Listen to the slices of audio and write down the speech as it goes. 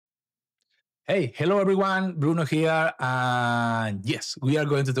Hey, hello everyone, Bruno here. And yes, we are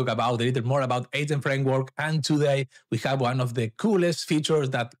going to talk about a little more about Agent Framework. And today we have one of the coolest features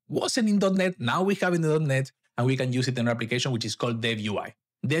that wasn't in .NET, now we have in the .NET, and we can use it in our application, which is called DevUI.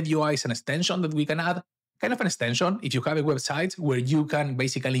 DevUI is an extension that we can add, kind of an extension if you have a website where you can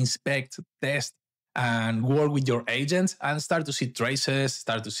basically inspect, test, and work with your agents and start to see traces,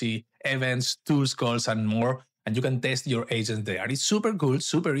 start to see events, tools, calls, and more. And you can test your agents there. It's super cool,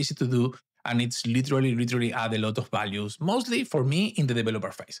 super easy to do. And it's literally add a lot of values, mostly for me in the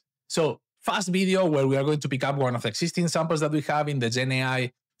developer phase. So fast video where we are going to pick up one of the existing samples that we have in the Gen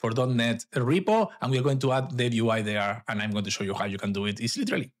AI for .NET repo, and we are going to add DevUI there, and I'm going to show you how you can do it. It's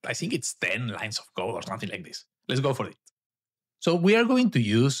literally, I think it's 10 lines of code or something like this. Let's go for it. So we are going to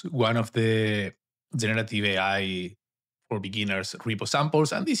use one of the Generative AI for beginners repo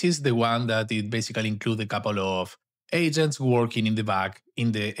samples, and this is the one that it basically includes a couple of agents working in the back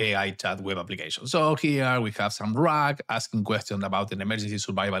in the AI chat web application. So here we have some RAG asking questions about an emergency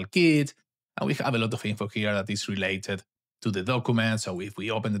survival kit, and we have a lot of info here that is related to the document. So if we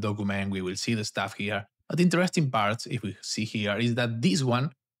open the document, we will see the stuff here. But the interesting part, if we see here, is that this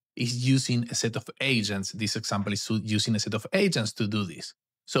one is using a set of agents. This example is using a set of agents to do this.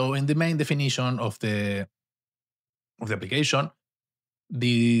 So in the main definition of the application,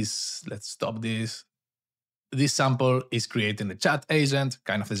 let's stop this. This sample is creating the chat agent,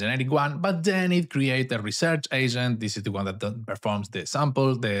 kind of the generic one, but then it creates a research agent. This is the one that performs the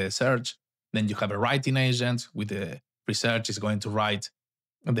sample, the search. Then you have a writing agent with the research is going to write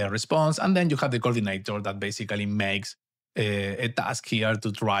the response. And then you have the coordinator that basically makes a task here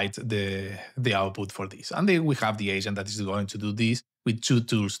to write the output for this. And then we have the agent that is going to do this with two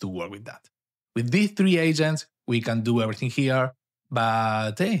tools to work with that. With these three agents, we can do everything here.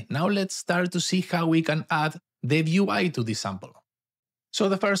 But hey, now let's start to see how we can add DevUI to this sample. So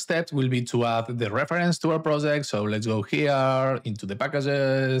the first step will be to add the reference to our project. So let's go here into the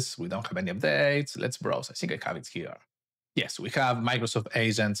packages. We don't have any updates. Let's browse. I think I have it here. Yes, we have Microsoft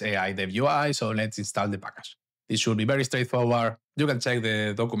Agents AI DevUI. So let's install the package. This should be very straightforward. You can check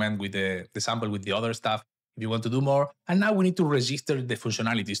the document with the sample with the other stuff if you want to do more. And now we need to register the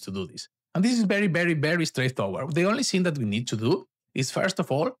functionalities to do this. And this is very straightforward. The only thing that we need to do is, first of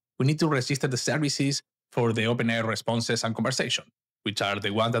all, we need to register the services for the OpenAI responses and conversation, which are the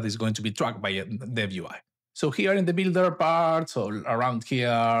one that is going to be tracked by DevUI. So here in the builder part, so around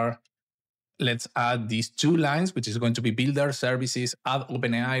here, let's add these two lines, which is going to be builder services, add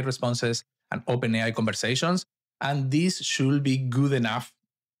OpenAI responses and OpenAI conversations. And this should be good enough.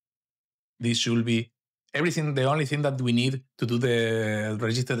 This should be everything, the only thing that we need to do the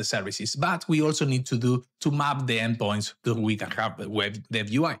register the services. But we also need to map the endpoints so we can have the web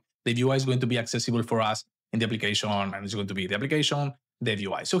DevUI. DevUI is going to be accessible for us in the application, and it's going to be the application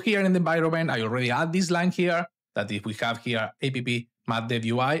DevUI. So here in the environment, I already add this line here, that if we have here app map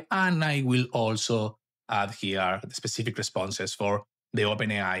DevUI, and I will also add here the specific responses for the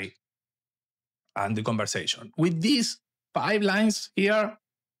OpenAI and the conversation. With these 5 lines here,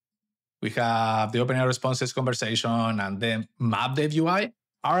 we have the OpenAI responses conversation and then map DevUI.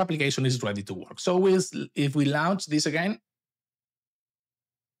 Our application is ready to work. So if we launch this again,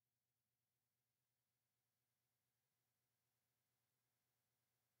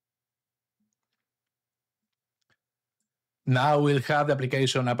 now we'll have the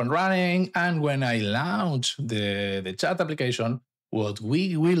application up and running. And when I launch the chat application, what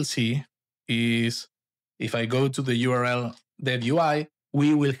we will see is if I go to the URL DevUI,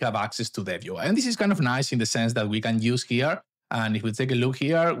 we will have access to DevUI. And this is kind of nice in the sense that we can use here. And if we take a look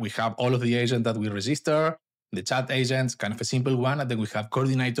here, we have all of the agents that we register, the chat agents, kind of a simple one. And then we have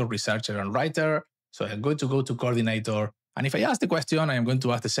coordinator, researcher, and writer. So I'm going to go to coordinator. And if I ask the question, I am going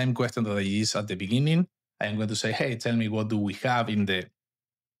to ask the same question that I used at the beginning. I am going to say, hey, tell me what do we have in the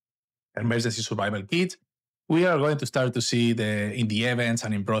emergency survival kit. We are going to start to see in the events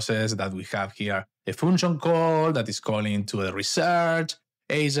and in process that we have here a function call that is calling to a research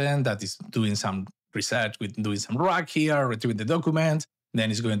agent that is doing some research with doing some RAG here, retrieving the document.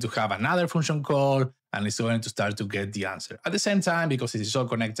 Then it's going to have another function call, and it's going to start to get the answer. At the same time, because it is all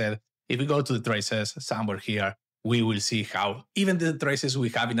connected, if we go to the traces somewhere here, we will see how even the traces we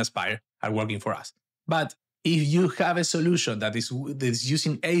have in Aspire are working for us. But if you have a solution that is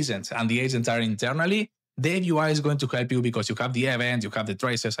using agents and the agents are internally, DevUI is going to help you because you have the event, you have the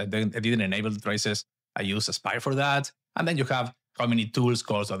traces. I didn't enable the traces. I use Aspire for that. And then you have how many tools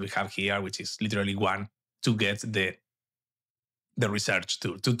calls that we have here, which is literally one to get the research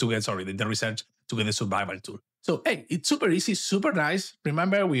tool, the research to get the survival tool. So, hey, it's super easy, super nice.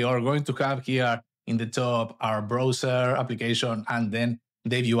 Remember, we are going to have here in the top our browser application and then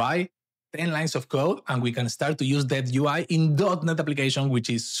DevUI. 10 lines of code, and we can start to use DevUI in .NET application, which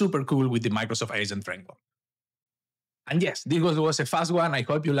is super cool with the Microsoft Agent framework. And yes, this was a fast one. I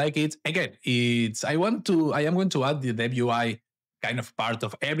hope you like it. Again, I am going to add the DevUI kind of part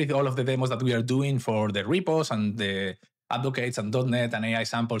of all of the demos that we are doing for the repos and the advocates and .NET and AI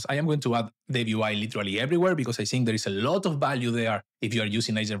samples. I am going to add DevUI literally everywhere because I think there is a lot of value there if you are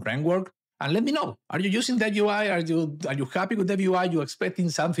using Agent Framework. And let me know, are you using DevUI? Are you happy with DevUI? Are you expecting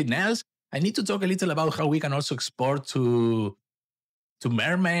something else? I need to talk a little about how we can also export to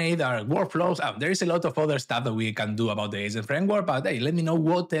Mermaid or workflows. There is a lot of other stuff that we can do about the Agent Framework, but hey, let me know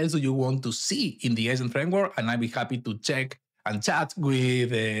what else do you want to see in the Agent Framework, and I'll be happy to check and chat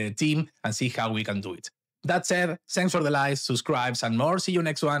with the team and see how we can do it. That said, thanks for the likes, subscribes, and more. See you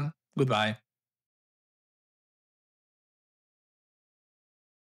next one. Goodbye.